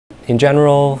In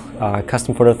general,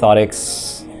 custom foot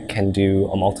orthotics can do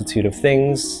a multitude of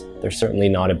things. They're certainly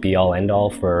not a be-all end-all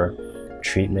for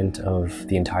treatment of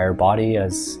the entire body,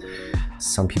 as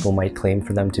some people might claim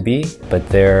for them to be, but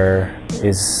there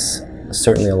is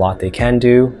certainly a lot they can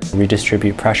do.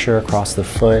 Redistribute pressure across the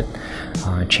foot,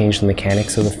 change the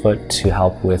mechanics of the foot to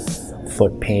help with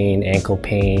foot pain, ankle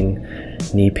pain,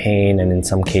 knee pain, and in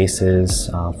some cases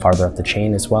farther up the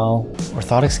chain as well.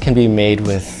 Orthotics can be made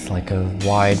with like a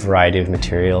wide variety of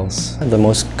materials. The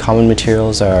most common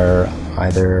materials are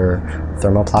either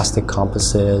thermoplastic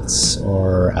composites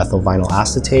or ethyl vinyl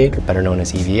acetate, better known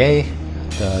as EVA.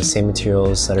 The same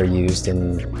materials that are used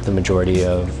in the majority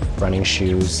of running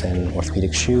shoes and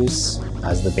orthopedic shoes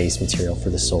as the base material for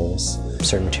the soles.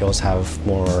 Certain materials have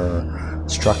more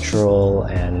structural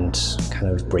and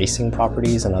kind of bracing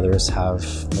properties, and others have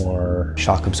more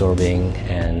shock absorbing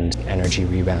and energy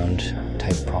rebound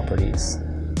type properties.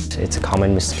 It's a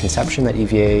common misconception that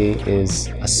EVA is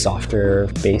a softer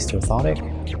based orthotic,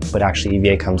 but actually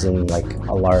EVA comes in like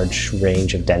a large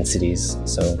range of densities.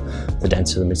 So the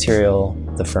denser the material,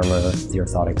 the firmer the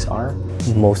orthotics are.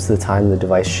 Most of the time the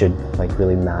device should like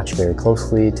really match very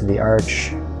closely to the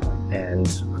arch and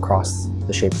across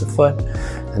the shape of the foot.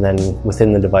 And then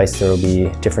within the device there will be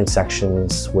different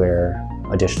sections where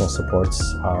additional supports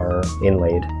are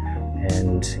inlaid.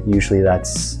 And usually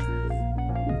that's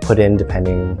put in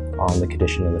depending on the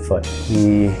condition of the foot.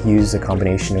 We use a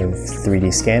combination of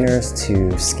 3D scanners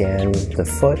to scan the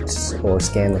foot or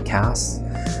scan the cast,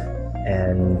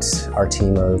 and our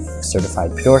team of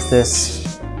certified pedorthists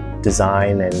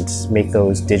design and make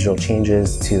those digital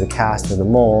changes to the cast or the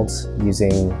mold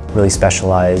using really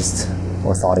specialized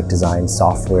orthotic design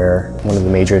software. One of the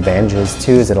major advantages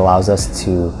too is it allows us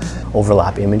to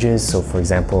overlap images. So for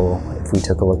example, if we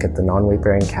took a look at the non-weight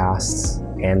bearing casts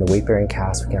and the weight bearing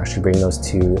cast, we can actually bring those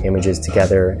two images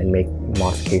together and make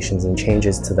modifications and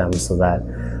changes to them so that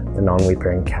the non-weight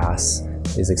bearing cast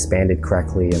is expanded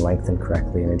correctly and lengthened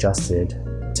correctly and adjusted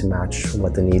to match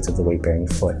what the needs of the weight bearing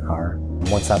foot are.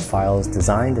 Once that file is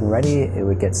designed and ready, it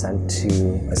would get sent to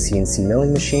a CNC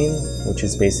milling machine, which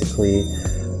is basically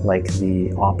like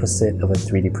the opposite of a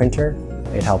 3D printer.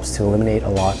 It helps to eliminate a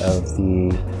lot of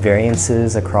the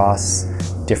variances across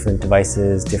different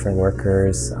devices, different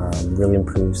workers, really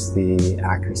improves the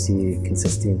accuracy,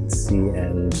 consistency,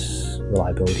 and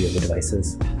reliability of the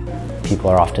devices. People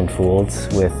are often fooled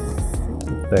with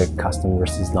the custom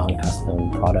versus non-custom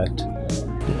product.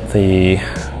 The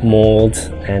mold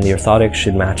and the orthotic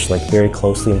should match like very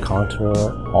closely in contour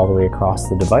all the way across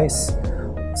the device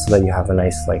so that you have a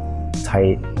nice like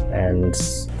tight and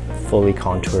fully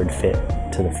contoured fit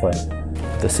to the foot.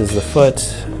 This is the foot,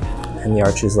 and the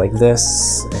arch is like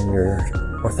this, and your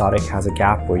orthotic has a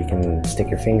gap where you can stick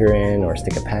your finger in or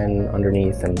stick a pen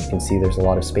underneath, and you can see there's a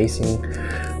lot of spacing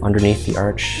underneath the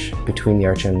arch, between the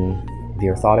arch and the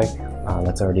orthotic.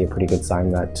 That's already a pretty good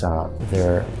sign that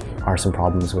there are some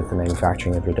problems with the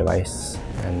manufacturing of your device,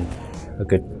 and a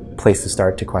good place to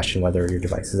start to question whether your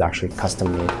device is actually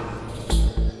custom made.